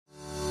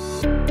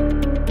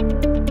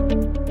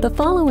The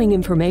following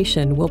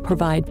information will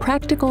provide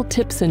practical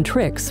tips and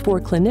tricks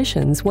for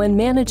clinicians when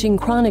managing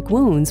chronic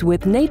wounds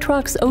with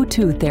NATROX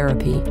O₂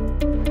 therapy.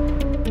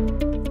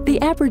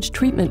 The average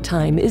treatment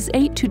time is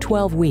 8 to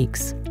 12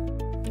 weeks.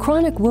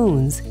 Chronic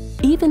wounds,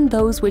 even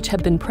those which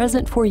have been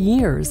present for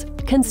years,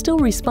 can still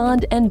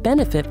respond and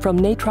benefit from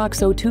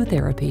NATROX O₂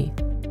 therapy.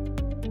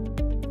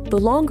 The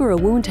longer a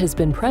wound has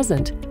been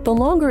present, the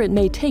longer it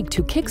may take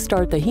to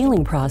kickstart the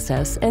healing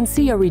process and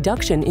see a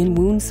reduction in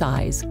wound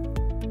size.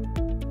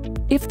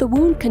 If the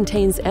wound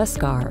contains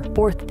eschar,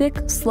 or thick,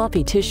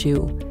 sloughy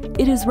tissue,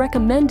 it is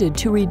recommended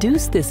to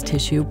reduce this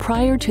tissue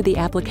prior to the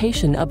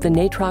application of the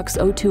NATROX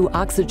O₂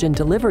 Oxygen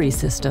Delivery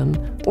System,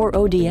 or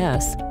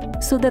ODS,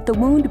 so that the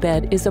wound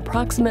bed is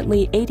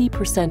approximately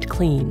 80%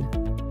 clean.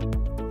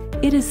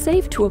 It is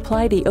safe to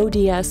apply the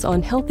ODS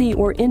on healthy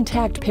or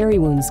intact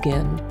peri-wound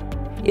skin.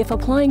 If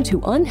applying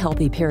to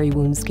unhealthy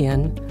peri-wound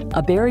skin,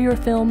 a barrier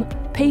film,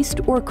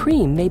 paste, or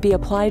cream may be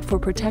applied for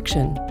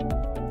protection.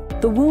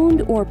 The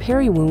wound or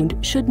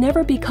peri-wound should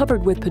never be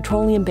covered with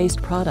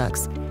petroleum-based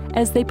products,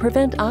 as they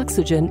prevent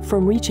oxygen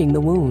from reaching the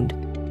wound.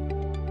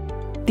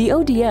 The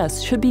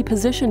ODS should be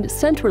positioned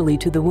centrally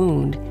to the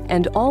wound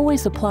and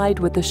always applied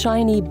with the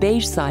shiny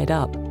beige side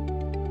up.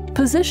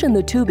 Position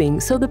the tubing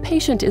so the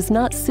patient is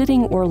not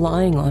sitting or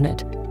lying on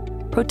it.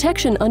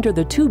 Protection under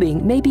the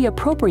tubing may be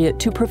appropriate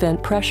to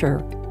prevent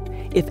pressure.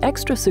 If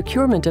extra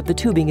securement of the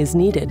tubing is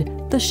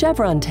needed, the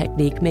chevron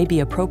technique may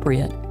be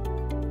appropriate.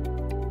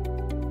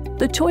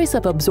 The choice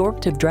of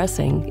absorptive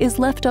dressing is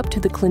left up to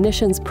the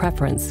clinician's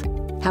preference.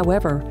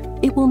 However,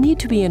 it will need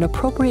to be an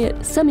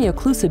appropriate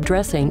semi-occlusive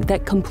dressing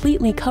that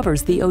completely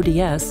covers the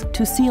ODS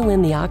to seal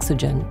in the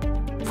oxygen.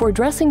 For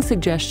dressing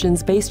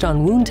suggestions based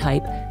on wound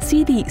type,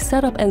 see the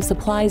Setup and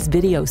Supplies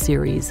video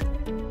series.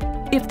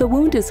 If the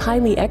wound is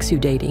highly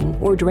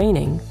exudating or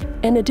draining,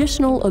 an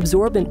additional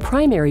absorbent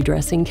primary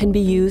dressing can be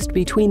used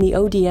between the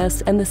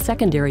ODS and the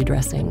secondary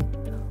dressing.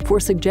 For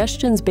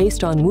suggestions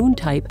based on wound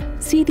type,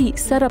 see the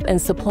Setup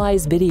and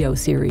Supplies video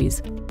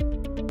series.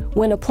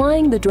 When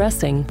applying the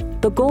dressing,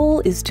 the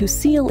goal is to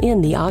seal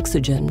in the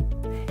oxygen.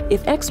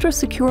 If extra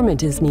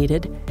securement is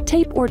needed,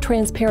 tape or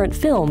transparent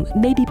film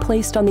may be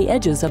placed on the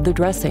edges of the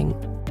dressing.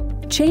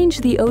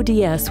 Change the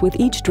ODS with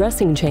each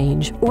dressing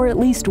change, or at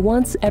least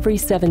once every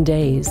 7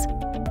 days.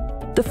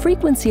 The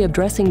frequency of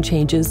dressing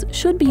changes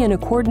should be in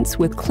accordance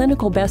with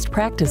clinical best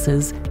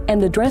practices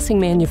and the dressing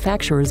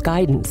manufacturer's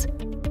guidance.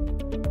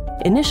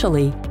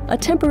 Initially, a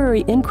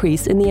temporary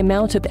increase in the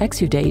amount of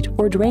exudate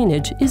or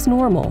drainage is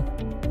normal.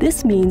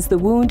 This means the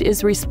wound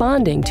is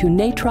responding to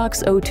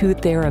NATROX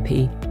O₂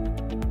 therapy.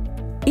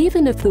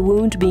 Even if the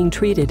wound being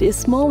treated is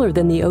smaller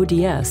than the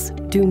ODS,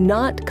 do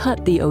not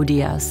cut the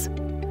ODS.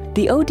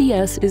 The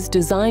ODS is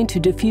designed to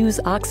diffuse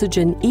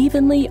oxygen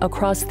evenly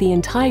across the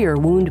entire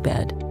wound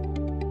bed.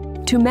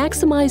 To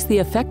maximize the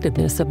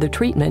effectiveness of the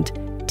treatment,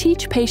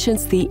 teach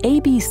patients the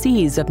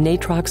ABCs of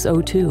NATROX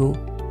O₂.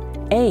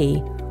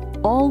 A.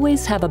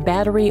 Always have a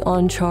battery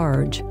on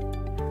charge.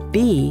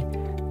 B.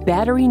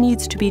 Battery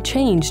needs to be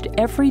changed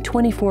every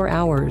 24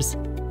 hours.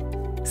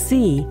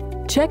 C.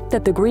 Check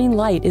that the green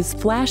light is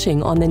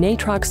flashing on the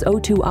NATROX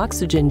O₂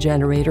 oxygen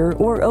generator,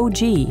 or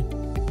OG.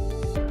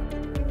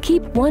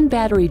 Keep one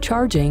battery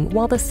charging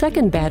while the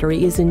second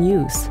battery is in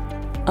use.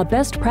 A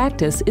best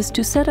practice is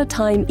to set a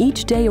time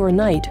each day or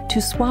night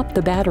to swap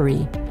the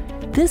battery.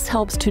 This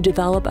helps to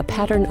develop a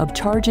pattern of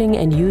charging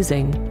and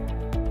using.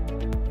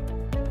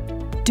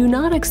 Do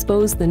not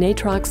expose the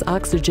NATROX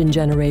oxygen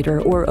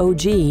generator, or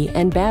OG,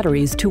 and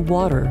batteries to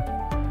water.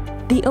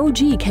 The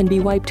OG can be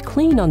wiped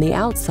clean on the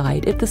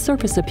outside if the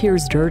surface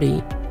appears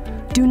dirty.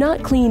 Do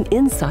not clean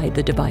inside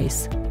the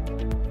device.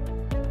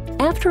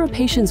 After a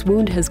patient's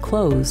wound has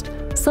closed,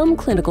 some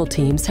clinical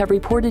teams have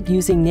reported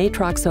using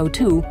NATROX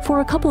O₂ for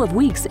a couple of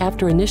weeks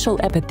after initial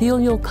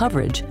epithelial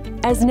coverage,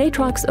 as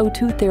NATROX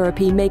O₂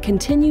 therapy may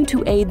continue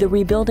to aid the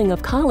rebuilding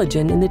of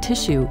collagen in the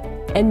tissue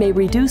and may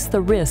reduce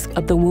the risk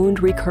of the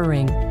wound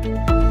recurring.